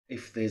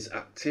if there's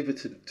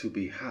activity to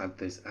be had,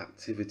 there's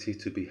activity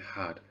to be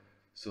had.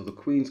 So the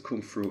queen's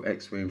come through,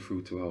 x-raying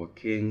through to our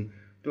king.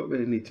 Don't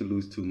really need to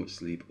lose too much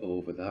sleep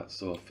over that.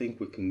 So I think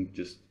we can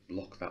just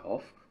block that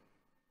off.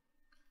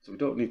 So we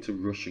don't need to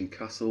rush and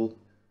castle.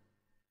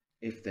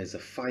 If there's a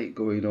fight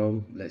going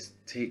on, let's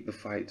take the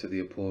fight to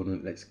the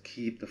opponent. Let's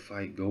keep the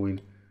fight going.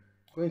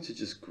 I'm going to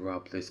just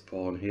grab this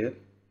pawn here.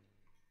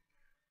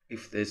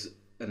 If there's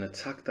an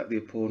attack that the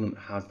opponent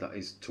has that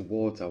is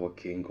towards our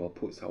king or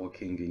puts our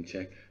king in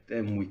check,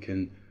 then we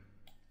can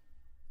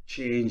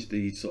change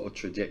the sort of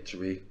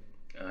trajectory.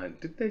 And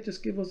did they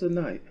just give us a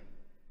knight?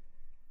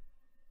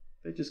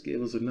 They just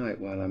gave us a knight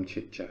while I'm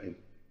chit-chatting.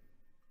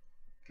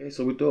 Okay,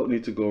 so we don't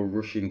need to go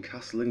rushing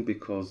castling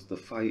because the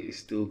fight is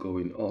still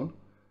going on.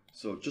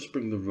 So just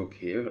bring the rook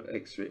here,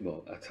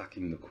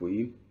 attacking the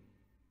queen.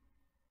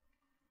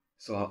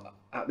 So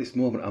at this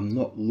moment, I'm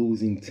not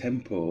losing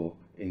tempo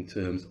in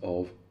terms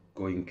of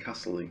going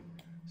castling.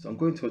 So I'm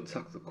going to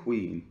attack the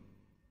queen.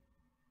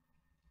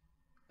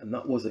 And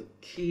that was a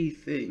key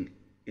thing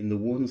in the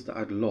ones that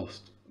I'd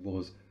lost,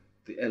 was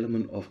the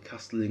element of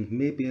castling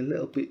maybe a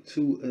little bit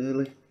too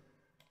early.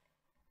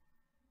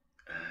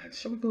 And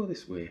shall we go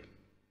this way?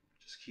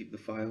 Just keep the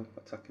file,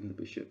 attacking the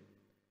bishop.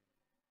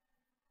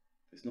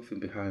 There's nothing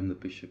behind the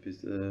bishop,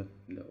 is there?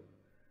 No.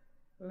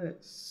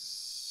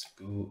 Let's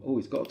go. Oh,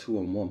 he's got a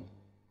 2-on-1.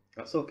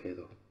 That's okay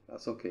though.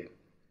 That's okay.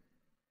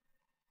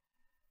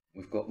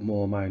 We've got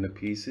more minor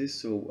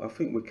pieces, so I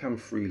think we can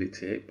freely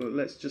take, but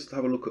let's just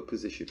have a look at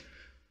position.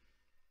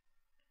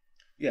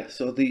 Yeah,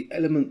 so the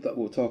element that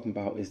we're talking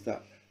about is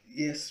that,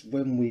 yes,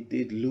 when we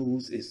did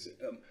lose,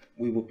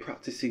 we were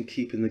practicing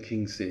keeping the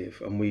king safe,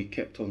 and we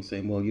kept on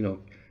saying, well, you know,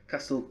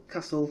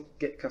 castle,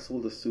 get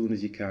castled as soon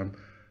as you can.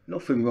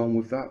 Nothing wrong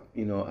with that,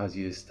 you know, as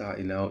you're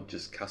starting out,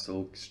 just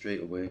castle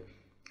straight away.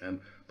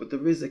 But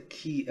there is a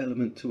key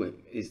element to it,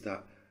 is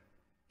that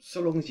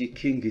so long as your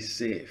king is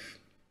safe,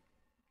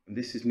 and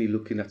this is me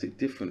looking at it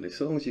differently,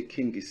 so long as your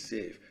king is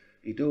safe,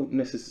 you don't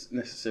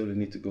necessarily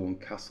need to go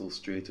and castle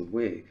straight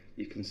away.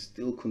 You can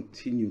still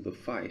continue the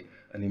fight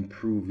and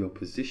improve your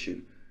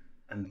position.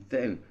 And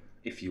then,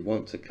 if you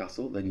want to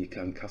castle, then you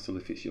can castle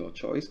if it's your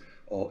choice.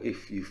 Or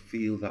if you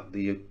feel that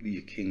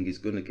your king is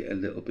going to get a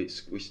little bit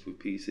squished with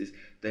pieces,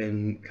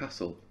 then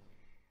castle.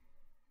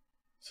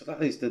 So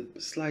that is the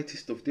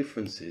slightest of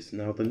differences.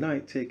 Now the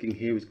knight taking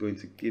here is going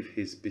to give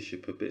his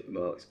bishop a bit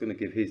more. It's going to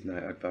give his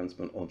knight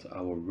advancement onto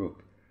our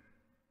rook.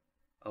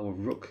 Our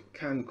rook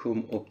can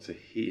come up to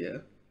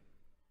here,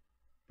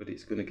 but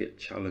it's going to get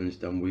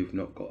challenged and we've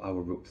not got our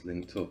rooks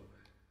linked up.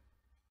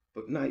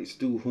 But knights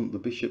do hunt the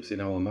bishops in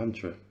our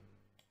mantra.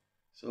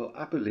 So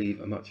I believe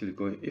I'm actually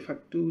going, if I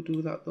do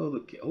that though,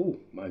 oh,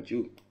 mind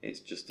you, it's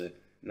just a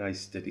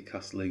nice steady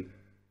castling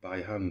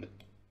by hand.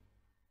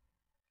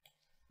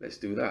 Let's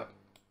do that.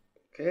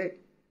 Okay,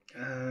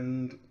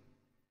 and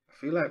I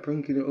feel like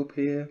bringing it up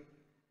here.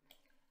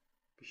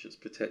 Bishop's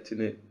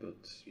protecting it,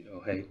 but you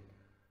know, hey,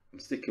 I'm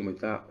sticking with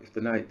that. If the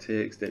knight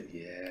takes, then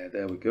yeah,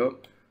 there we go.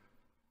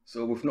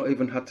 So we've not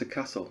even had to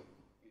castle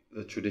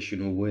the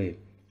traditional way.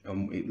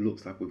 And it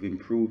looks like we've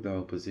improved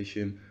our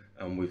position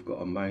and we've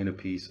got a minor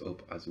piece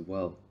up as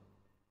well.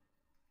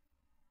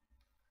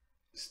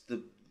 It's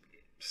the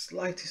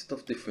slightest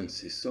of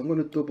differences. So I'm going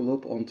to double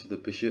up onto the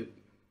bishop.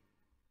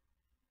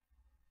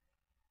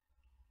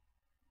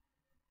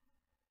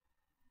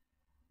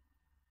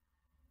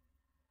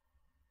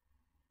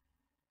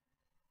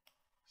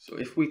 So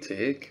if we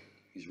take,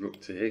 his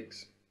rook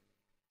takes,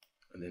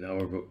 and then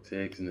our rook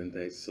takes, and then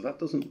takes. So that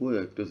doesn't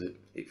work, does it?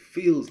 It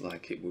feels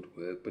like it would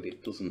work, but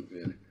it doesn't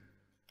really.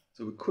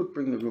 So we could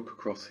bring the rook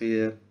across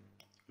here,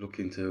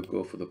 looking to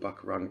go for the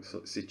back rank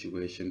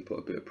situation, put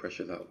a bit of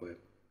pressure that way.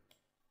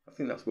 I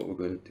think that's what we're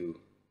going to do.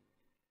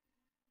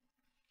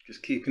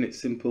 Just keeping it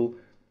simple.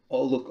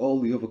 Oh look, all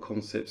the other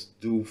concepts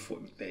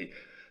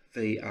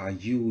they are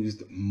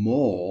used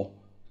more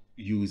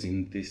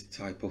using this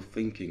type of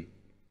thinking,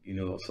 you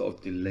know, sort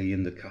of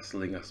delaying the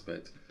castling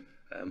aspect.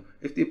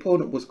 If the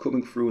opponent was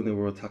coming through and they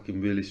were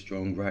attacking really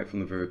strong right from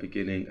the very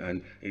beginning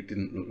and it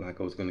didn't look like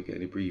I was going to get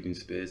any breathing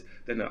space,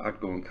 then I'd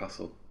go and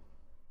castle.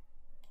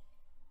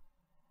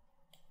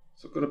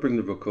 So I'm going to bring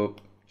the rook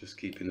up, just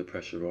keeping the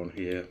pressure on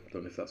here.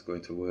 Don't know if that's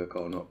going to work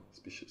or not. This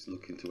bishop's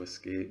looking to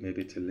escape,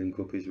 maybe to link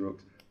up his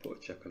rooks, put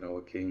a check on our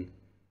king.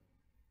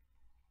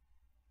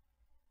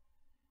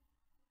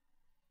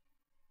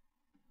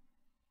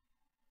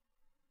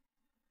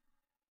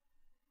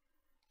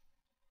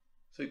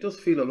 So it does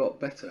feel a lot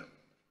better.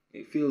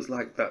 It feels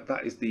like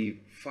that is the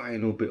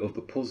final bit of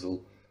the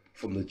puzzle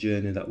from the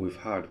journey that we've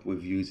had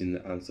with using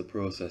the answer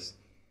process.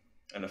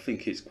 And I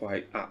think it's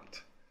quite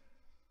apt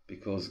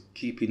because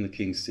keeping the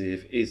king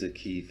safe is a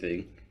key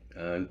thing,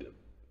 and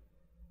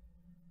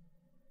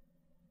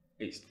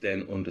it's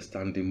then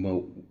understanding,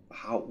 well,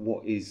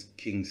 what is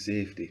king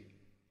safety?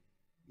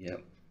 Yeah.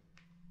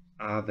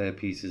 Are there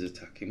pieces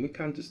attacking? We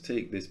can just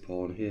take this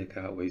pawn here,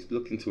 can't we? He's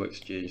looking to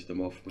exchange them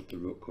off with the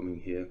rook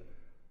coming here.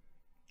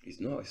 He's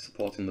not, he's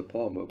supporting the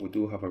pawn, but we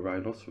do have a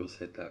rhinoceros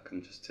head that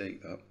can just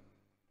take that.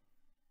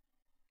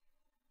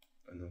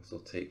 and also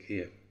take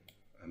here.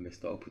 I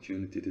missed the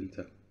opportunity, didn't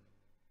I?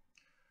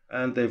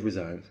 And they've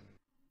resigned.